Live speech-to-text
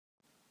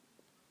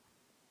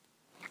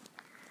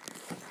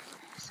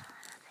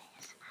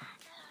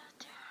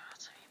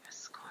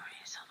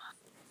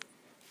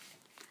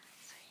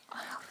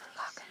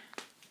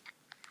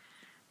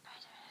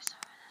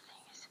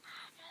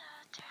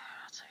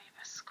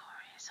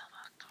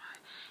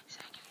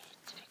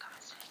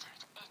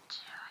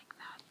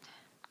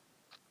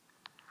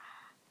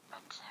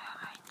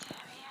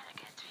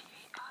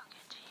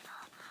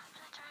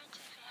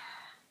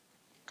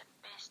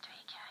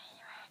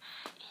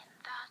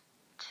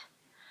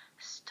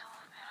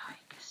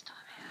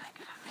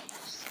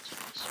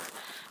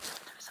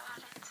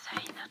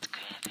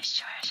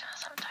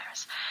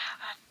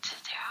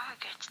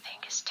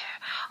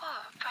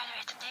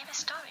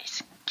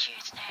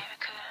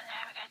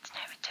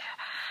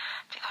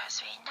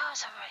we know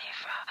somebody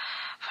from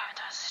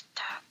those,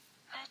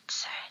 let's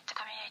say, the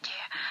community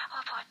or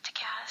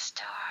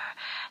podcast or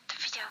the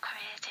video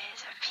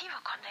communities or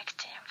people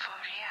connecting for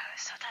real.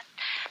 So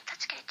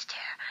that's good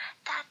too.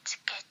 That's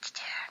good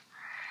too.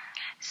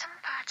 Some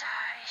parts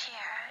are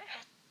here.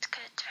 It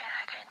could be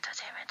like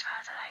entertainment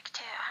part like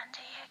too, and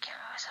you can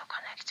also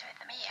connect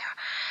with me or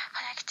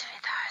connect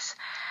with us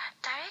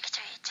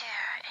directly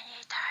too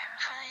anytime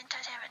for the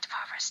entertainment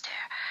purpose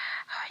too.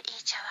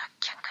 Each other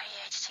can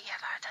create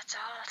together. That's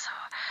also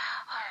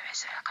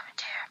always welcome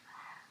too.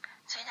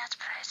 So in that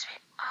place we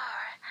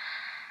are.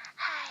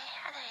 Hi,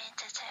 other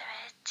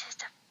entertainment is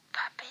the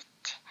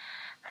puppet,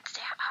 but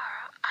there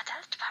are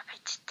adult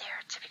puppets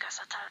there too,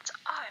 because adults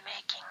are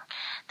making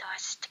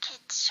those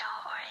kids show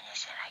or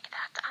anything like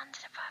that under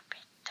the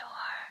puppet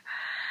or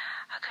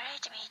a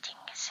great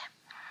meetings.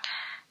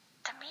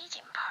 The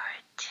meeting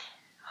part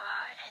or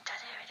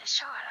entertainment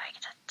show like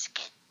that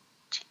get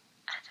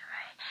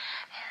anyway.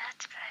 In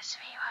that place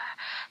we were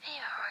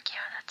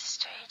working on that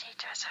street.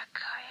 It was a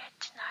quiet,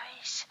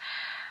 nice,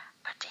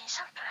 but in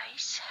some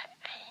place,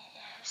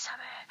 in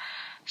some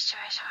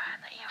situation,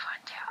 even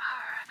there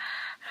are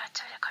lots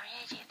of the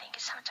community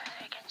things. Sometimes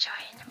we can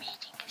join the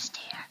meetings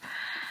there,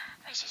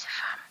 which is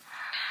fun.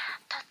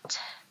 That's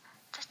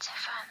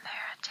fun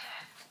there too.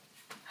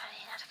 And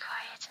in that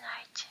quiet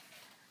night,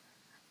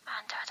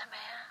 under the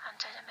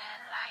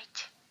moonlight.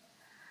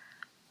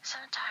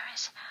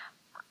 Sometimes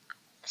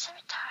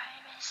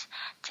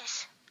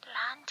this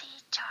Randy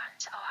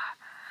Jones or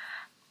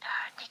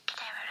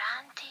nickname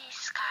Randy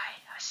Sky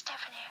or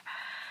Stephanie,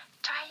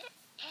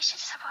 you should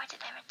support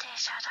them too.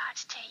 Shout out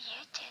to you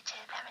too, to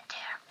them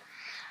too,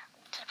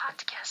 to the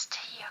podcast,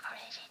 to your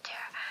community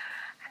too.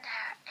 And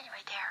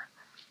anyway, there,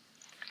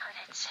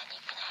 that's a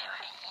nickname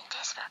in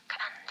this book.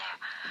 And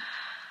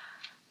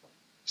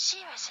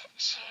she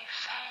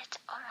felt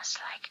almost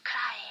like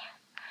crying.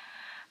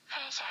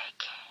 Felt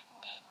like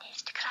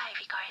needs to cry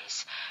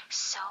because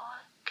so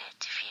good,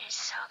 feels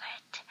so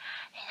good.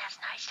 In that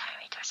night time,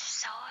 it was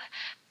so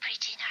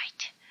pretty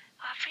night,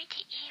 or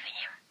pretty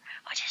evening,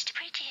 or just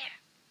pretty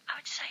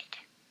outside.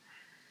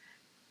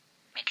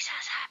 Makes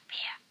us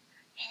happy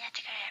in that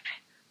group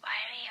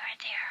while we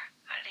were there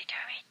a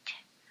little bit,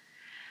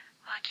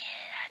 walking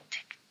at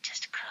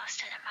just close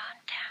to the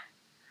mountain.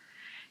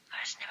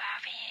 Was never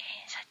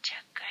been in such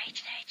a great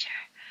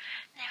nature,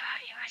 never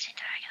imagined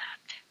like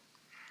that.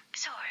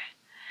 So,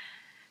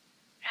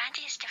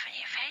 Randy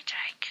Stephanie felt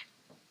like,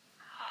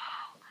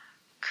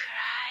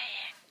 cry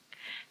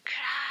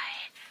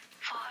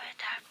for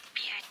the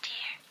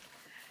beauty.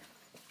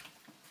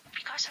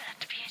 Because of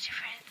that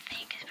beautiful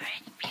thing,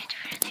 very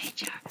beautiful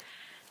nature,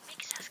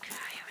 makes us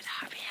cry with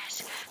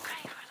happiness,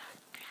 cry for the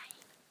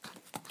crying.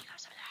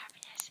 Because of the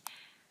happiness,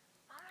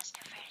 almost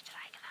felt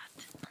like that.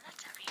 And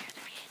that's a weird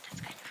feeling,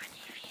 that's kind of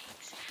funny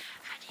feelings.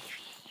 Funny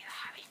feeling you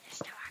have in the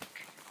stomach,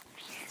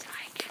 feels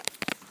like.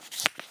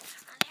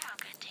 And you are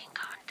good to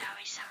encounter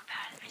with some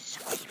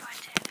people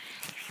too,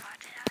 if you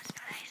want to those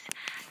place.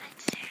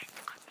 Let's say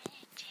the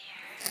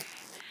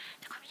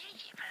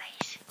community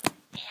place,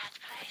 in that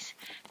place,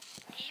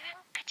 even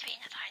between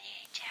the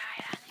tiny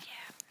island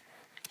here.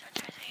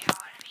 Sometimes we are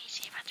all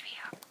busy, but we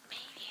are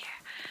maybe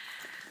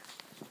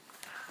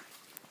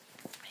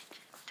with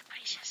the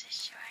precious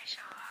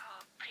situation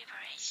or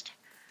privileged.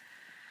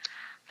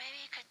 Maybe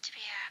it could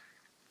be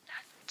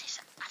this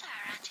other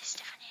Randy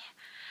Stephanie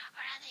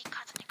or Randy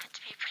Cotton could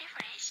be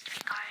privileged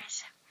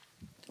because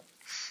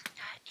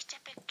it's a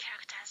big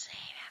character's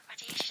name, but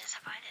you should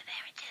support them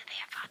to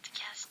their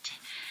podcast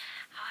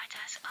or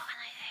those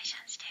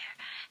organizations there.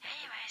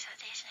 Anyway, so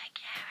this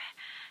nickname,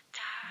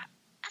 the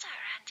other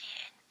Randy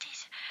and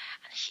this,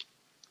 and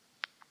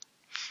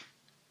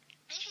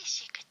maybe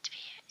she could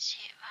be,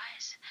 she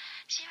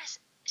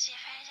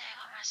felt like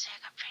almost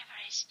like a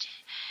privileged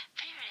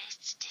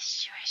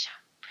situation.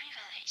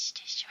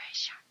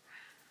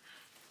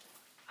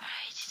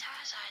 Alright, so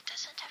it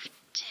doesn't have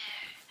to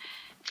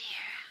be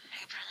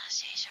like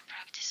pronunciation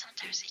practice.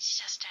 Sometimes it's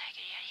just like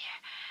really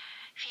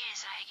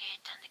feels like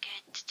it and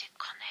good to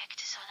connect,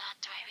 so that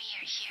why we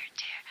are here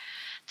too.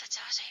 That's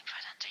also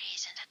important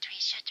reason that we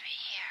should be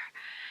here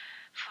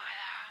for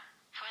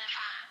the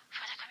fun,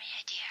 for the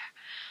community,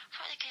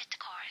 for the good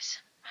cause,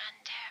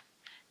 and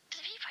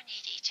the people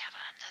need each other,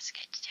 and that's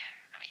good too.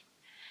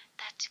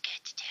 That's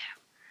good too.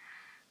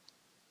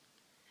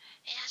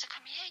 In the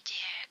community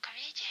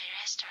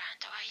restaurant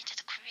or in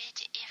the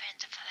community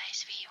event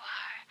place we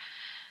were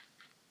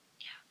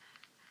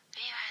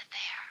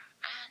there,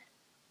 and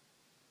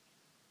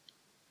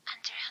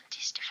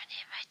Randy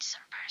Stephanie met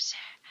some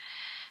person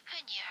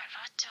who knew a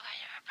lot of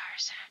a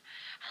person,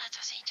 and that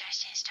was an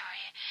interesting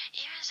story.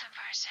 Even some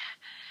person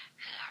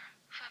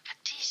who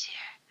Patricia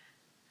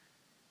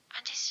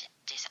and this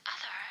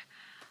other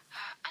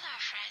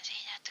friends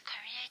in that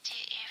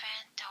community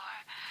event or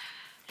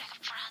like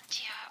a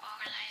volunteer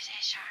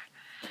organization.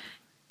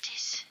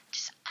 This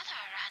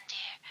other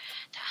Randy,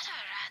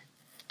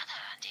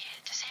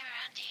 the same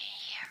Randy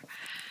here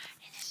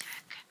in this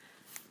book,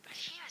 but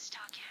he was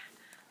talking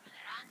with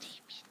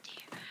Randy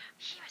Mindy.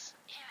 He was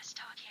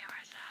talking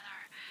about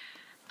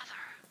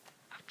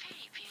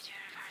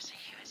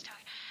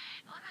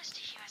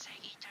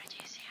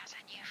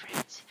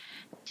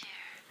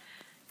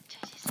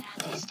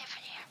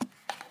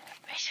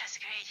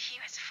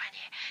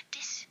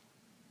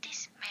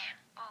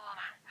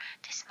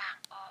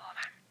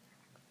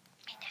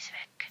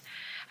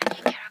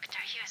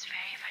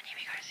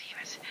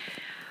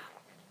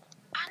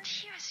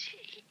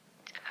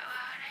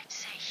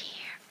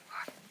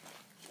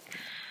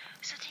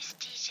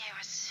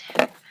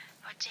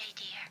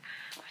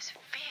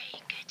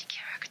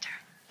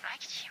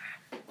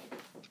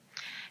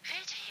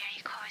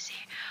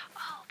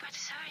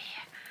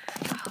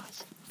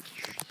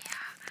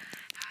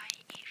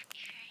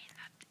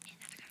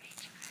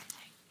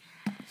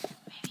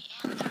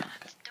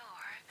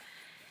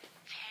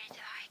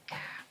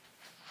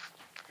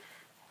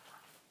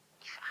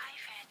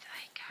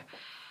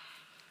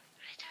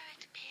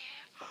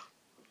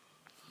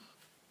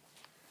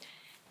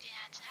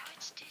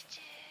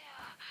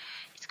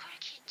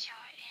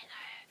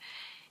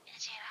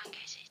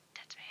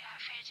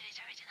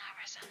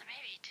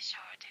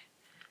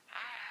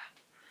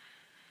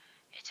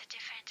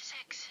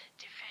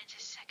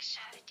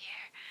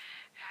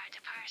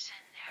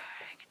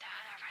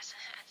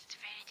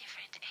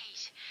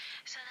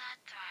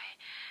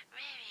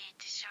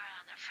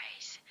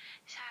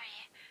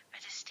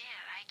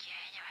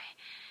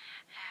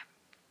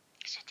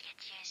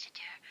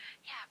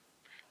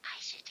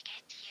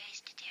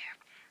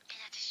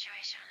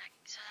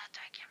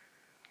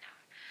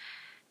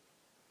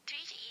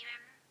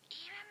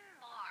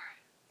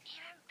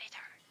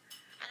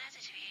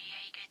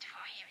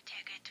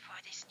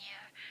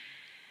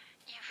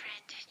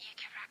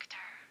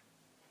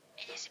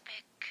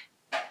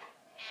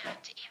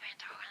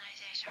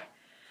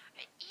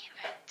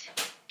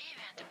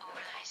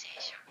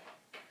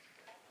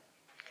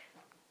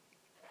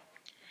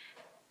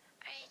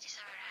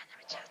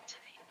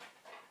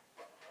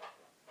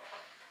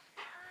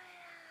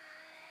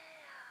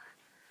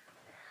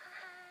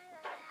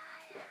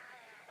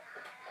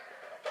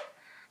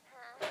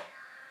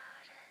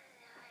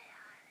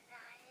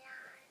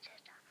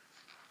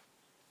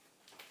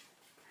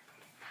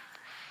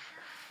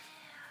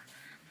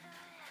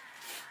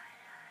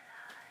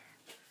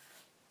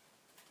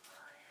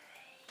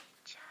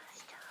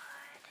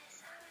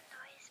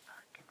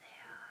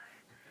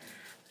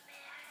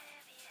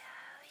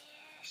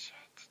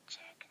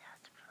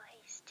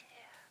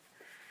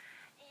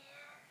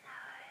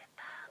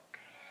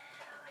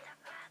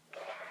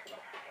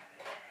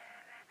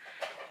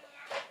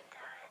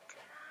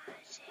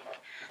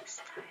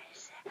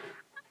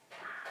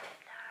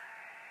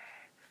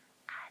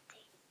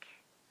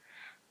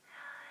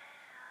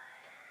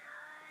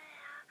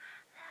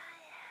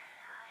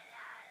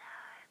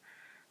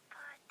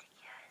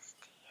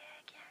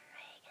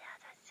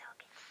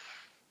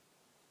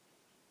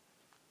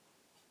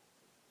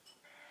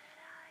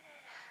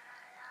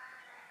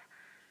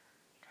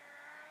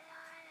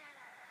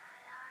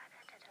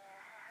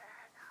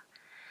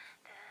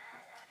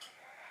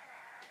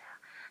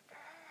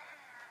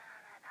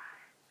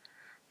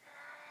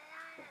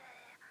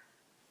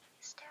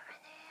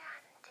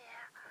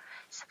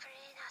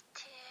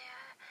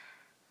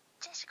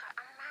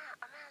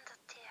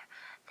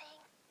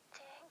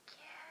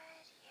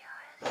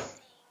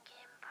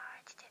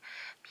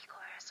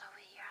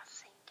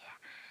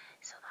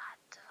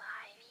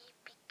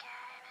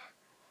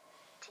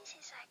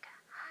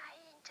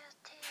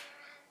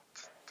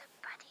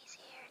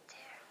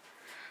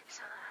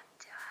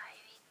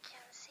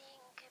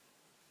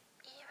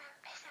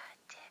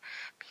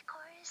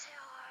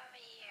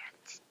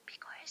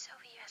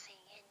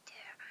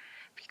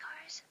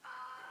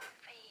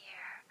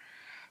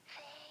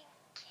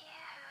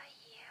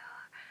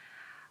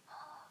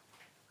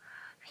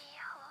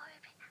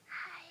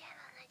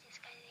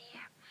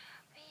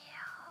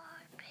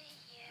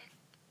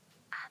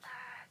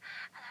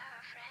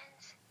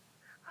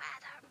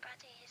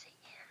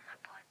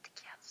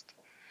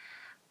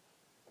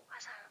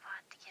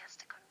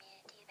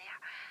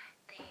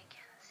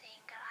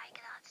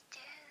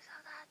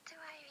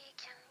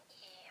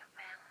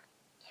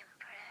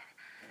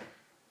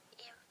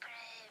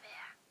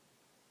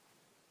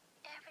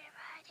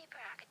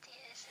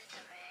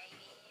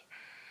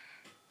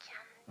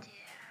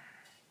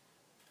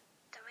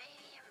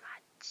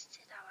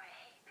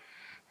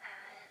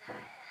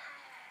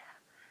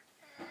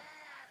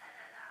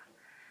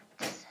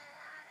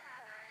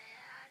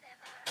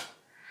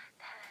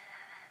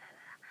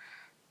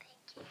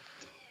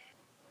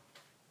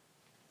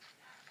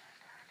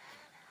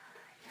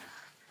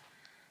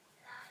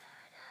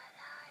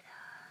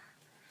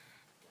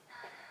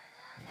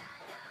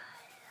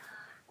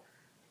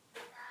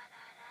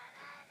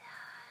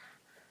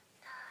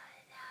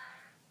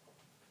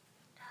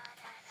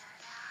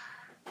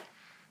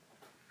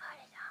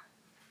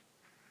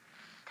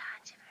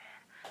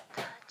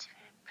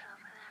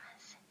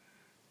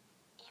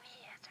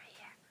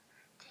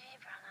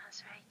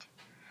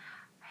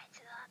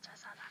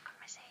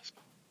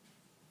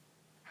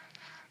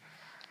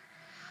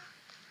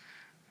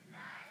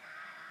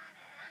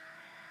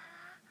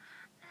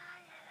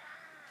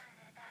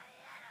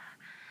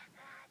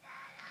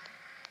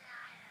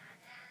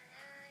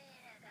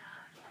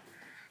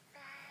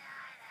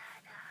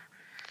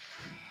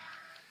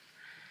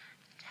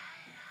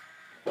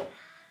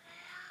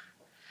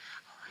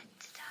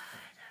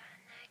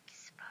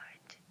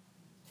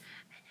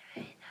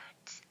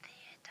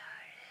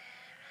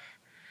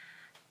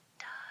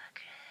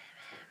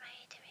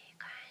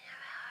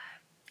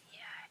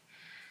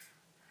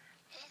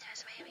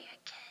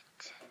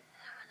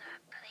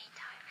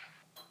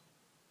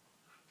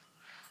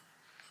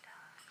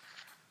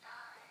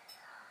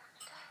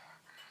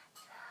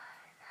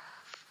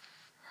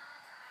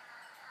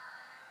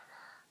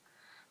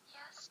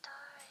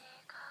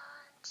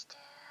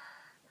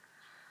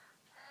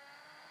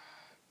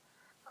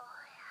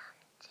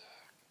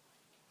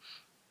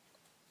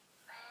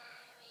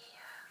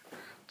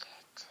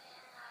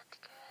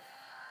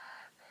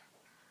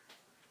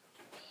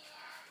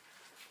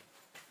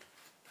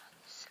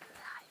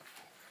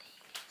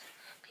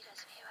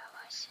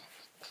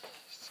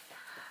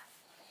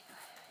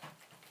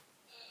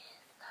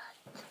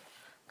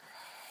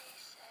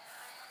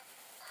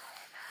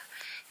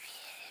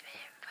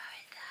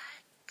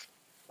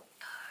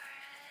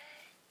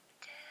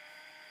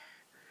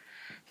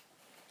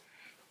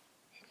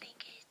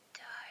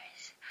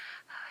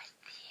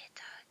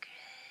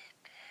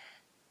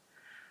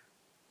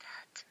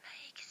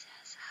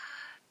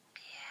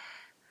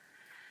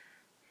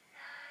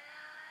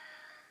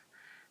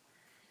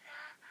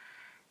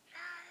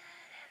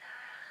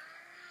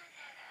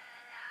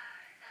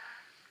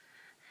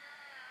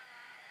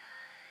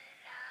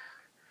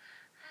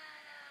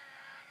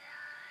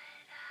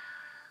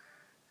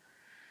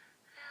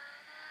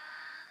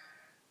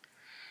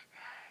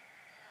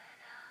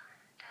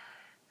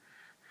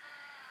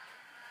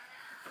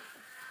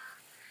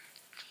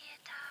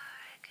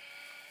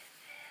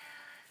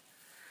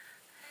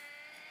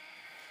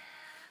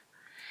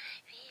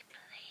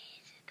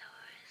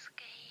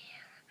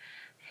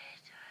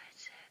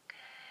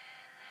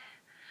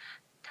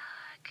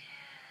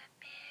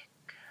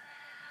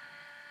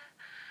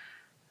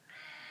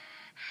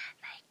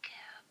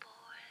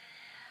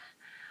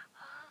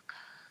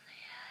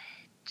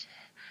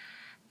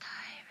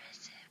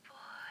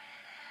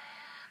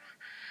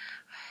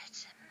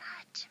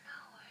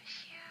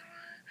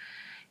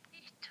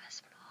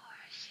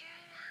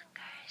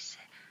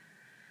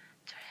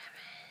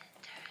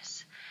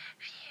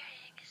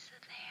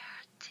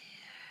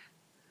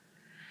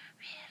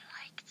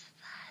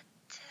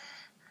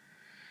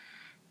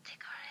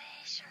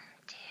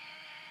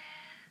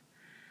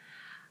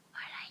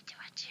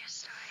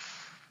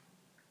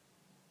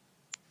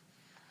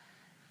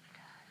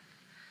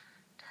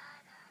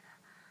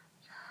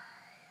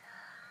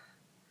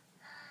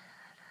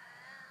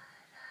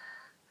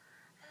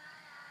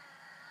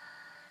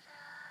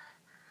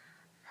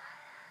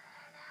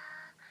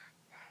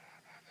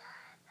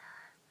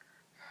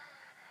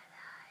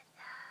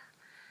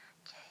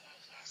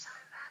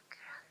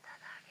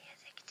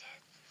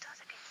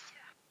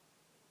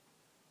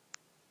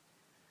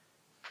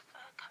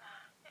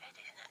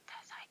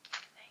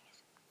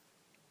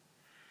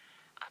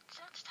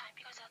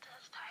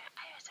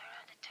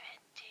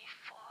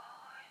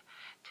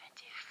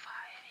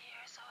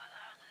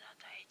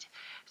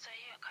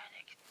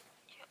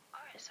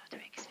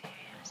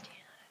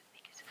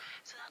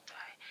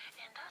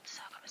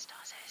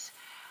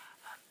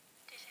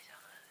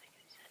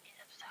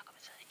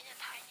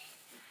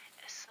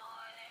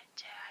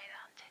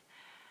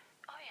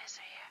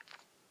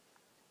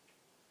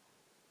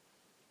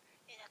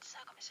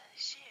circumstance,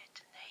 she would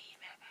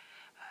name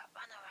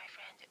one of my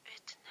friends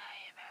would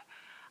name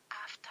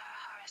after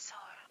her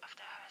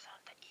son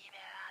the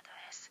email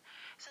address.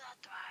 So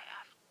that's why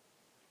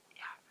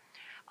yeah.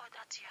 Oh,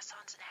 that's your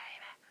son's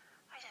name.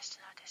 I just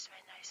noticed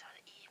when I saw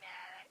the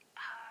email,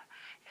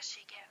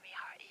 she gave me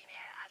her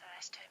email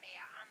address to me,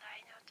 and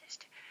I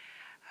noticed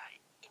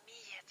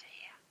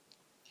immediately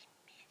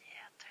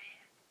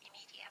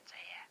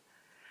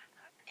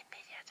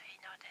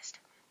noticed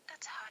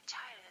that's her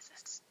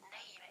child's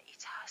name.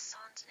 It's her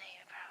son's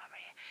name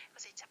probably,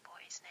 because it's a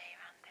boy's name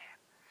under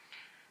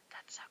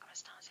that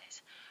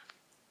circumstances.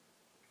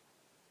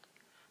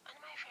 And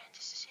my friend,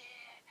 she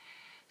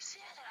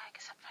seemed like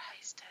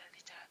surprised a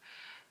little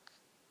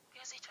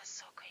because it was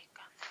so quick.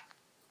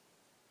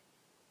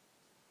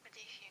 But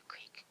if you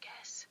quick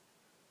guess,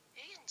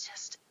 you can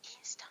just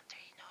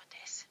instantly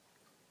notice.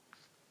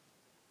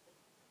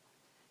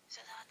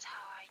 So that's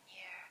how I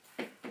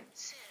knew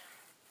soon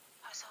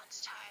her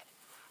son's name,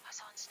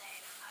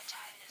 her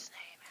child's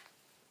name.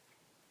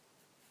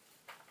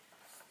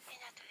 In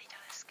that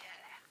little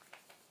school.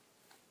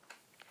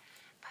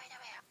 But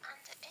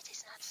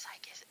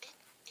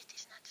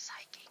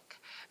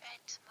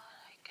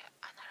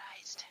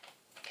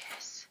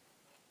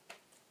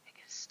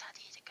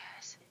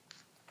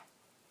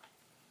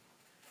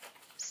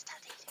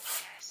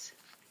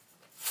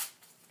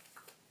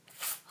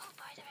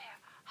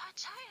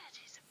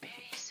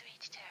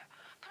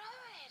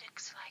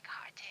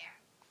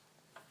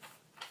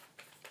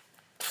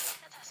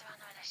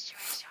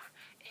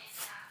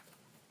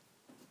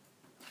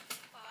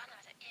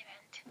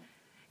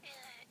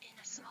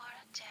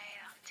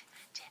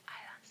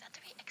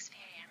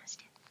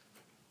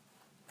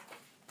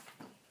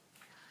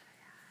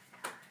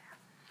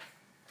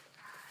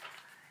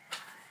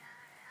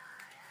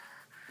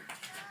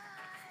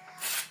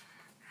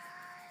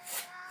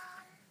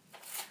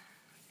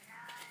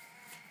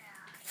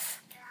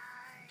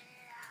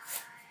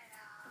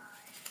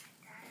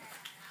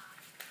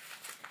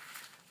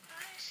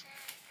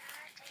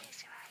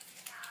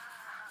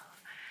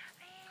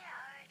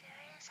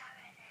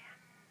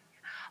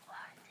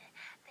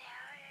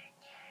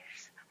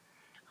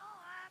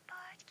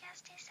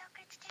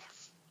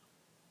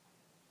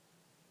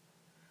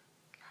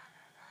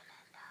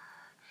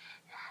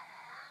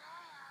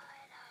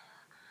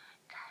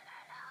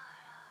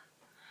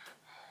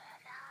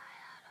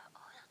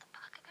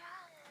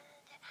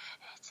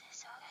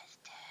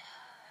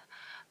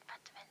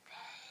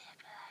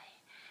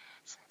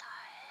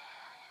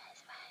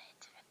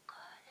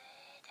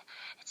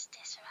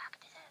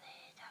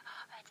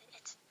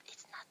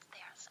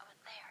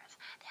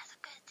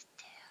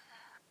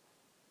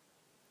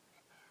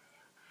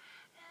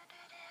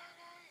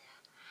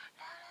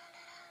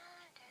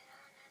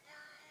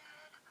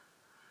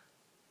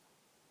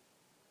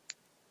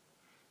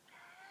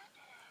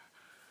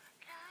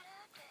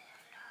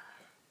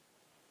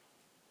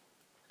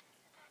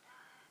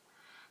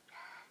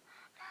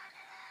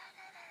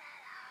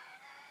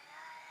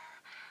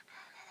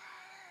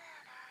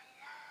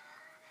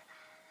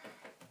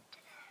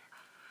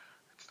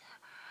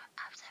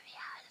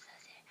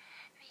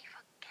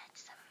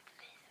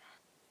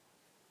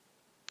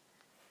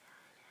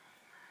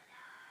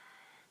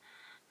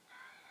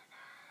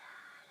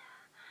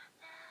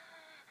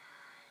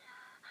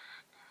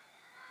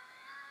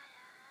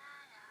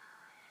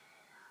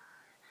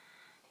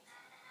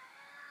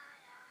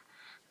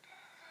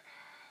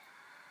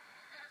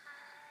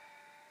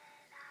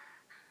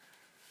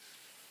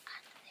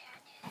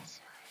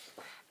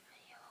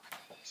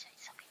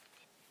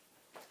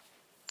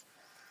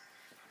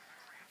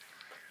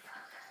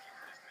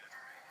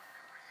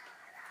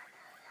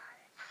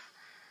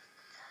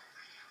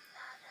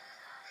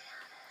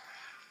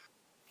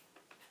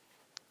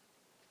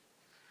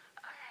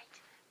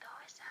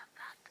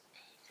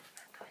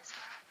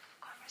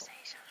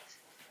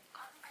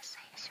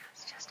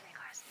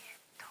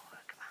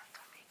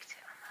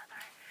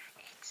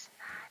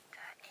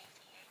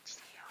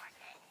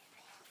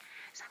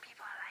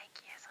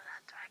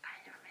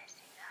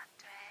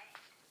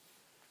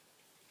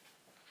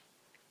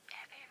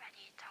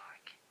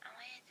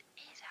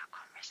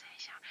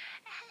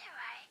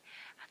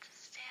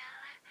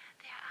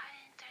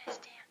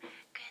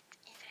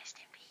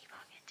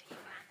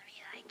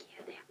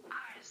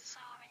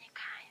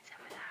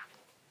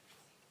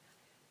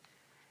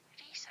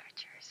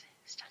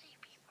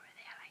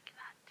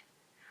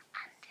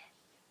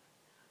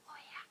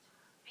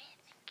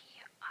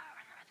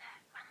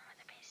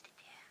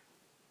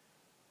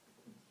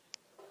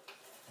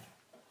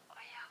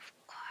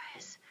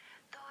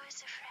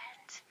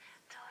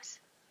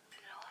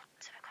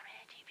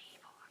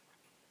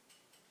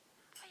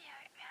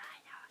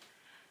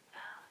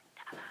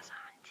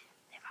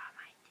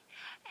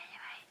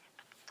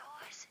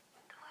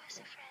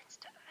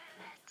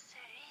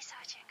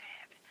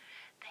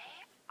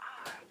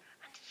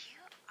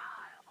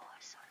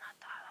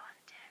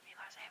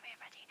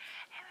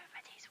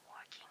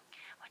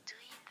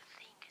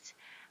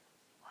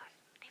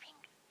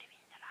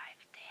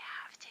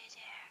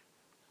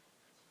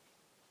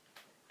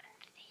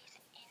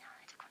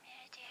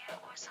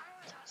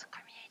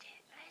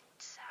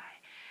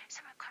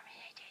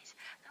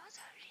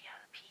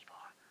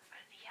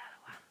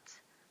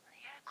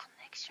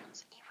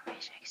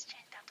information exchange.